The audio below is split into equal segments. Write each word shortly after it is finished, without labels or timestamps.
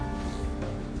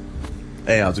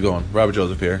Hey, how's it going? Robert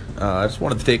Joseph here. I just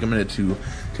wanted to take a minute to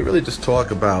really just talk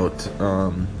about,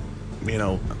 you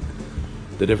know,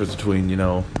 the difference between,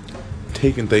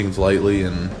 taking things lightly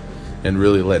and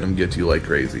really letting them get to you like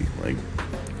crazy. Like,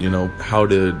 how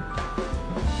to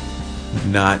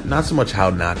not so much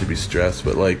how not to be stressed,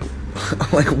 but like,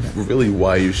 like really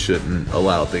why you shouldn't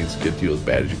allow things to get to you as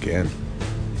bad as you can.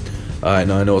 I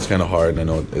know it's kind of hard, and I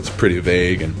know it's pretty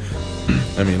vague, and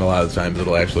I mean, a lot of times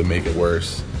it'll actually make it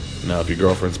worse. Now, if your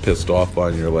girlfriend's pissed off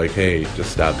on you, you're like, hey,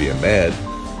 just stop being mad.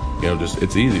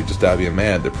 It's easy. Just stop being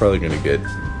mad. They're probably going to get,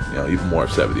 even more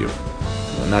upset with you.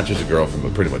 Not just your girlfriend,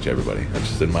 but pretty much everybody. That's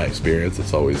just in my experience.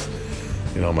 It's always,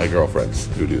 my girlfriends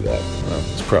who do that.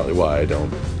 It's probably why I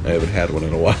haven't had one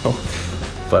in a while.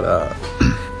 But,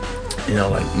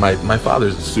 like my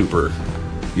father's a super,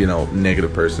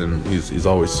 negative person. He's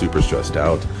always super stressed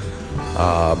out.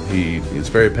 He's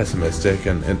very pessimistic,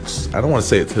 and I don't want to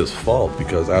say it's his fault,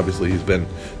 because obviously he's been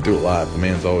through a lot. The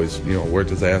man's always, worked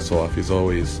his ass off. He's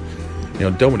always,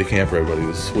 done what he can for everybody.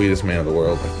 The sweetest man in the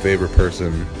world, my favorite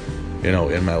person,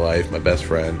 in my life, my best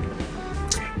friend.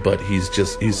 But he's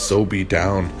so beat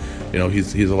down.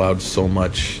 He's allowed so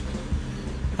much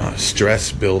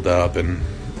stress build up and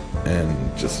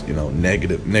just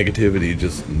negativity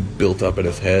just built up in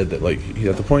his head, that like he's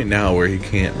at the point now where he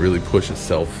can't really push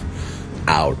himself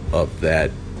out of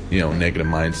that negative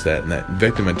mindset and that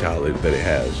victim mentality that he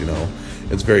has.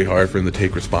 It's very hard for him to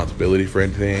take responsibility for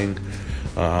anything.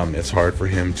 It's hard for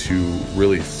him to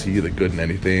really see the good in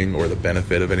anything or the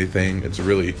benefit of anything. It's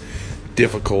really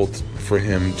difficult for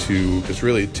him to just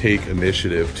really take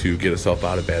initiative to get himself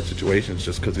out of bad situations,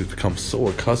 just because he's become so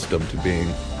accustomed to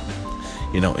being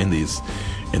in these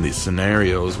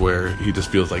scenarios where he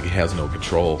just feels like he has no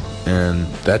control. And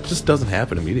that just doesn't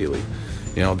happen immediately.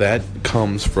 That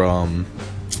comes from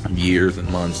years and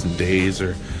months and days,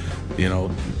 or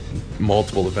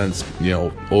multiple events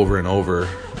over and over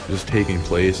just taking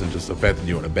place and just affecting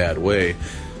you in a bad way,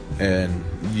 and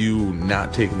you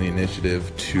not taking the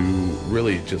initiative to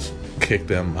really just kick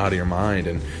them out of your mind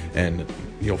and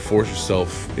force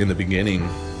yourself in the beginning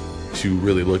to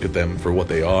really look at them for what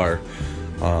they are,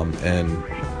 and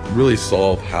really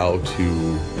solve how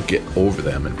to get over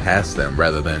them and past them,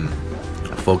 rather than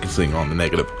focusing on the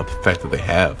negative effect that they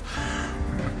have.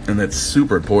 And that's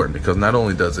super important, because not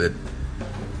only does it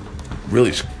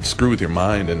really screw with your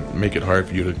mind and make it hard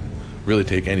for you to really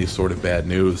take any sort of bad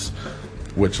news,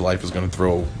 which life is going to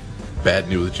throw bad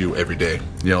news at you every day.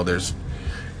 There's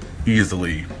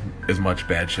easily as much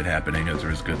bad shit happening as there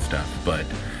is good stuff, but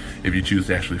if you choose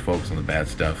to actually focus on the bad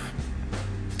stuff,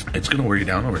 it's going to wear you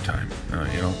down over time.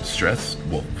 Stress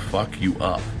will fuck you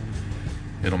up.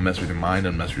 It'll mess with your mind,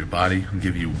 it'll mess with your body, it'll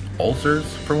give you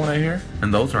ulcers, from what I hear,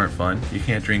 and those aren't fun. You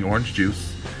can't drink orange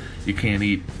juice. You can't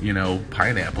eat,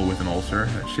 pineapple with an ulcer.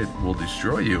 That shit will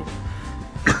destroy you.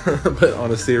 But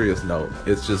on a serious note,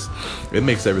 it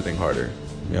makes everything harder.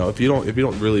 If you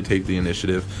don't really take the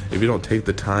initiative, if you don't take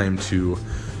the time to,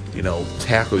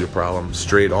 tackle your problem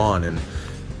straight on, and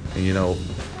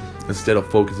instead of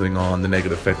focusing on the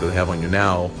negative effect that they have on you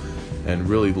now, and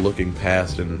really looking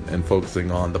past and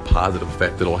focusing on the positive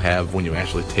effect it'll have when you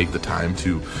actually take the time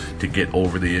to get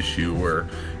over the issue, or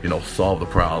solve the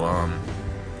problem,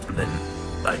 then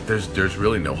like there's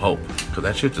really no hope, because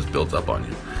that shit just builds up on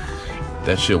you.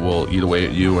 That shit will eat away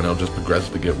at you, and it'll just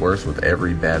progressively get worse with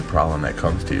every bad problem that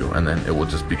comes to you, and then it will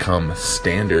just become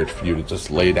standard for you to just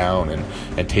lay down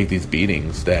and take these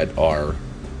beatings that are,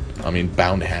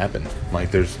 bound to happen.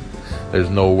 Like there's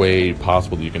no way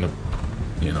possible that you can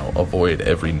avoid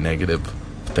every negative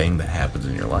thing that happens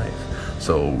in your life.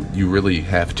 So you really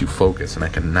have to focus, and I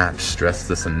cannot stress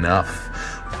this enough.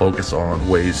 Focus on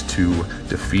ways to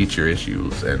defeat your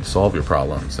issues and solve your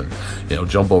problems, and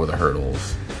jump over the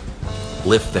hurdles,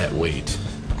 lift that weight,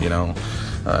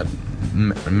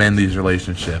 mend these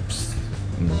relationships,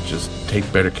 and just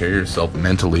take better care of yourself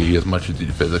mentally as much as you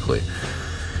do physically,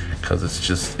 because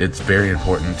it's very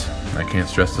important. I can't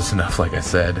stress this enough. Like I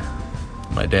said,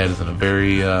 my dad is in a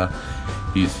very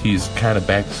he's kind of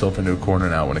backed himself into a corner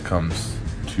now when it comes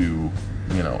to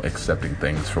accepting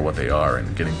things for what they are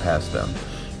and getting past them.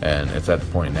 And it's at the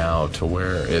point now to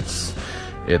where it's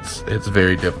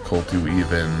very difficult to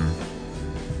even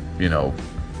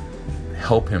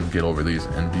help him get over these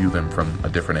and view them from a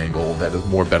different angle that is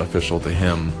more beneficial to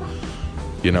him,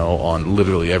 on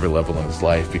literally every level in his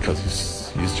life, because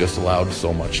he's just allowed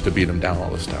so much to beat him down all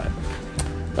this time.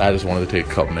 I just wanted to take a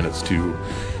couple minutes to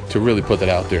really put that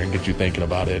out there and get you thinking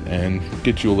about it, and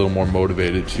get you a little more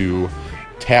motivated to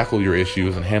tackle your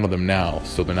issues and handle them now,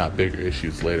 so they're not bigger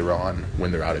issues later on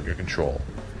when they're out of your control,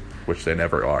 which they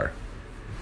never are.